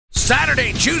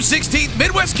Saturday, June 16th,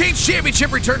 Midwest Cage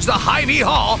Championship returns to Hy-Vee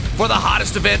Hall for the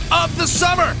hottest event of the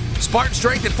summer. Spartan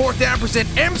Strength and 4th Down present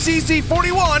MCC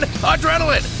 41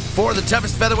 Adrenaline. 4 of the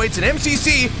toughest featherweights in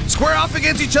MCC square off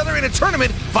against each other in a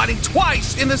tournament, fighting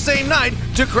twice in the same night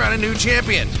to crown a new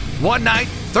champion. One night,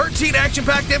 13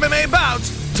 action-packed MMA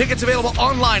bouts. Tickets available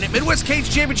online at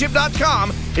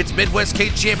MidwestCageChampionship.com. It's Midwest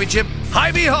Cage Championship,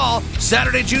 Hy-Vee Hall,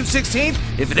 Saturday, June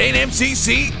 16th. If it ain't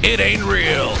MCC, it ain't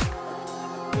real.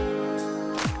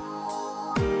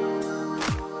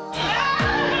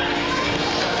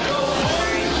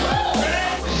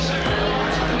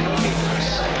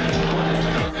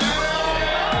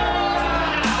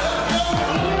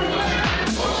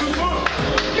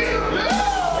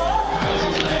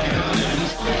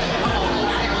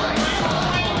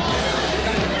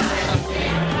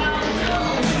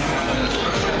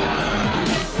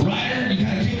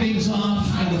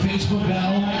 Facebook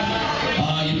battle,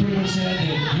 you pretty much said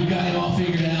that you got it all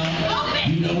figured out.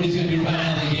 You know what he's going to be right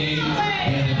out of the gate,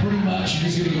 and pretty much you're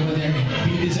just going to go in there and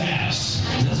beat his ass.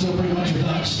 Is that still pretty much your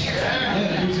thoughts?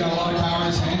 Yeah, he's got a lot of power in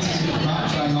his hands. He's going to come out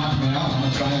and try and knock me out. I'm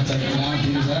going to try and take him down and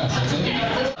beat his ass. That's it.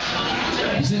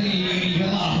 You said you got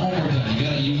a lot of homework done.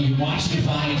 You watched the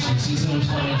fights, you see some of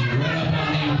those fights, you read up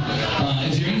on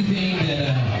him. Is there anything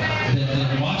that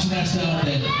watching that stuff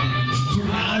that you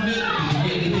took out of it? Did you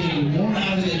get anything more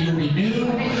out of it that you already knew?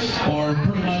 Or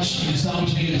pretty much you saw what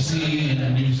you needed to see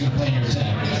and you're just going to play in your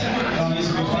attack? He's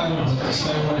a good fighter, but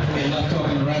stay away from the left hook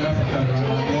and the right uppercut. Right?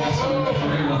 That's what the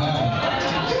referee will have.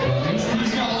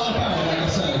 He's got a lot of power, like I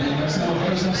said.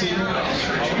 There's no secret.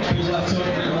 His left hook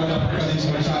and the right uppercut, he's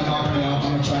going to try and knock me out.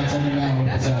 I'm going to try and take him down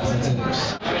with his ass. That's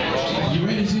it. You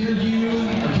read his interview, or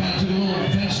kind of took a little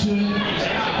offense to it,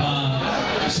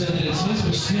 said that it's his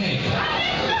mistake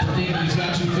for thinking he's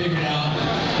got you figured out,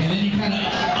 and then you kind of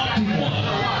upped him one.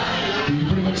 You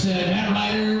pretty much said, Matt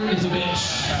Ryder is a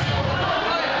bitch.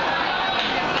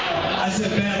 I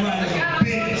said Matt Ryder's a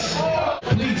bitch.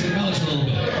 Please embellish a little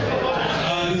bit.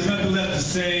 There's nothing left to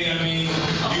say. I mean,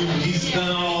 he's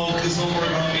done all his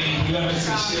homework on me. You haven't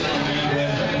seen shit on me, but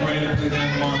I'm ready to play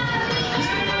that tomorrow.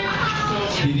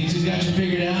 He thinks he's got you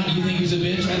figured out. You think he's a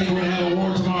bitch. I think we're going to have a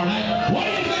war tomorrow night. What do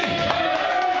you think?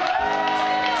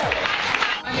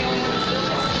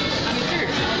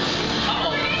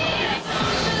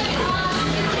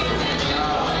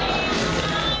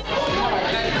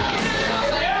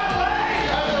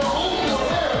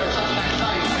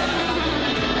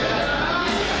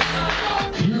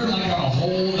 You're like on a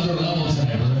whole other level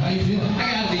tonight, brother. How you feeling? I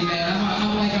gotta be, man.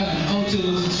 I'm like on an 0-2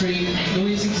 losing streak.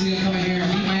 Luis thinks he's gonna come in here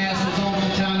and beat my ass in his own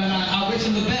hometown, and I wish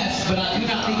him the best, but I do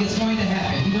not think it's going to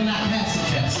happen. He will not pass the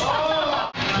test.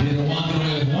 You either walk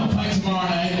away with one fight tomorrow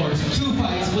night, or Two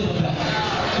fights with a belt.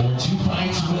 Or 2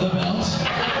 fights with a belt.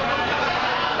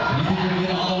 You think you're gonna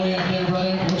get all the way up there,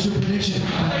 brother? What's your prediction?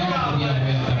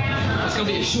 It's gonna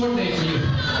be a short day for you.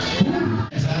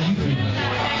 How do you feel?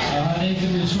 I think it's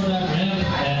going to be a short night for him,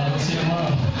 and we'll see you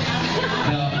tomorrow.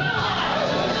 Now,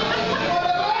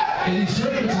 in these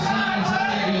tournaments, it's not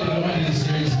that good to go into this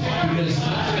series because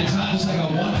it's not just like a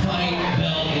 1-fight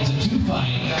belt, it's a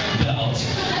 2-fight belt.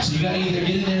 So you got to either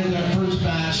get in there with our first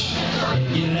match and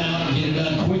get it out and get it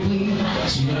done quickly,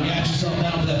 so you don't got yourself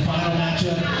down for that final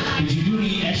matchup. Did you do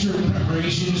any extra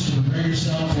preparations to prepare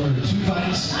yourself for the 2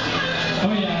 fights?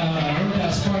 Oh yeah, I worked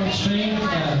out Spartan Strength,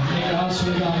 Nigga also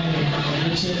got me in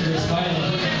good shape for this fight.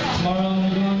 Tomorrow I'm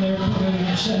going to go in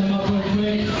there, shut him up real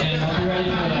quick, and I'll be ready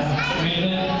for the main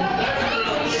event.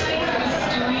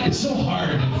 It's so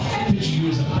hard to picture you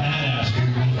as a badass because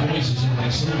your voice is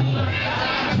like so little.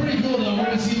 It's pretty cool though. We're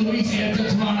going to see Luis Anton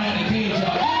tomorrow night in the cage,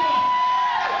 y'all.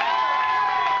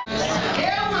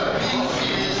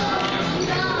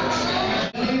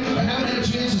 I haven't had a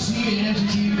chance to see you in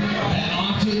MCC that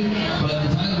often, but the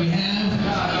time that we have,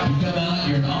 you come out,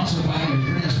 you're an awesome fighter, you're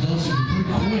pretty explosive, you're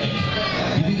pretty quick.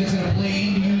 You think that's going to play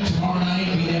into you tomorrow night,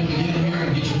 being able to get in here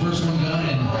and get your first one done,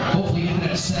 and hopefully get to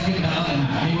that second now and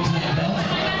maybe to that belt?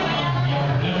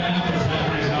 Whatever happens,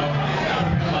 happens. I'll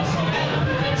prepare myself for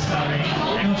everything starting.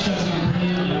 No stress on me,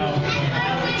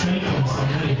 train for this, I'm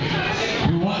ready.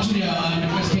 We're watching you on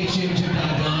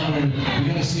MidwestCageChampionship.com where we're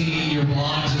going to see your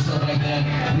blogs and stuff like that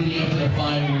leading up to the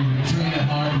fight where you've been training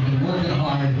hard, you've been working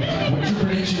hard. What's your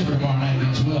prediction for tomorrow night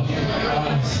against Will? All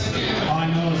I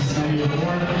know is it's going to be a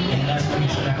war, and that's what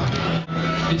it's going to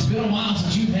happen. It's been a while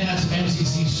since you've had some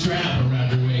MCC strap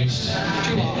around your waist.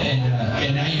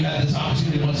 And now you have this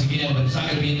opportunity once again, but it's not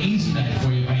going to be an easy night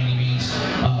for you by any means.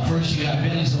 First you got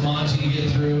Benny Samonte to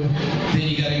get through, then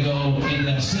you got to go into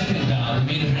that second bout, the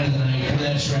main event of the night for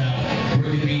that strap. We're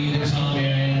going to be either Tom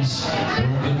Aarons or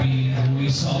it could be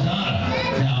Luis Saldana.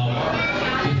 Now,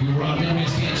 if you're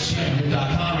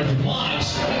MidwestCageChampion.com or the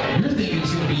blogs, you're thinking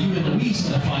it's going to be you and Luis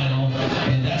in the final,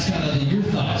 and that's kind of your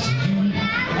thoughts. Did you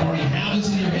already have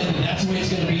this in your head that that's the way it's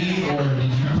going to be, or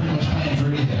did you pretty much plan for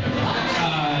anything?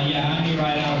 Yeah, I knew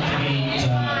right out the gate.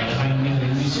 I knew that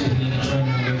Luis would be in the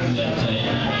tournament with me. That I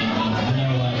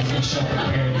know he's going to show up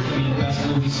prepared. He's going to be the best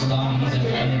Luis Salami he's ever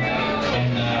been,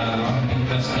 and I'm going to be the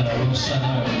best Will shut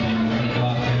up. And we're going to go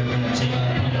out there. We're going to take our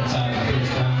opponents out in the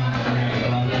first round. We're going to go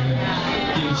out there,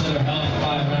 give each other a hell of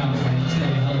 5 rounds. Man, it's going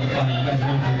to be a hell of a fight. You guys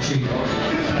are in for a treat.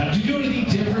 Did you do anything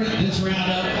different this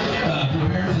roundup,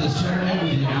 preparing for this tournament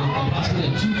with the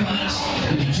possibility of 2 fights?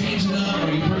 Did you change it up,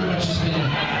 or you pretty much just been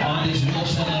on this real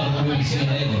shut up and we'll see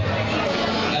lately?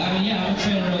 I mean, yeah, I'm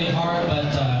training really hard, but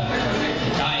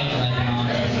diet that I've been on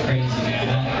is crazy, man.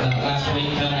 That last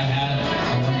weight cut I had on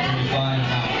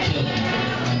 135 killed me.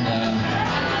 And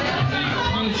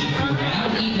crazy food, man. I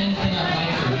haven't eaten anything I've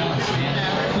liked for months, man.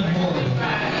 It's been horrible.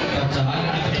 But I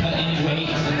didn't have to cut any weight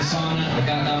in the sauna. I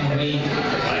got down to weight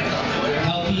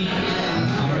healthy.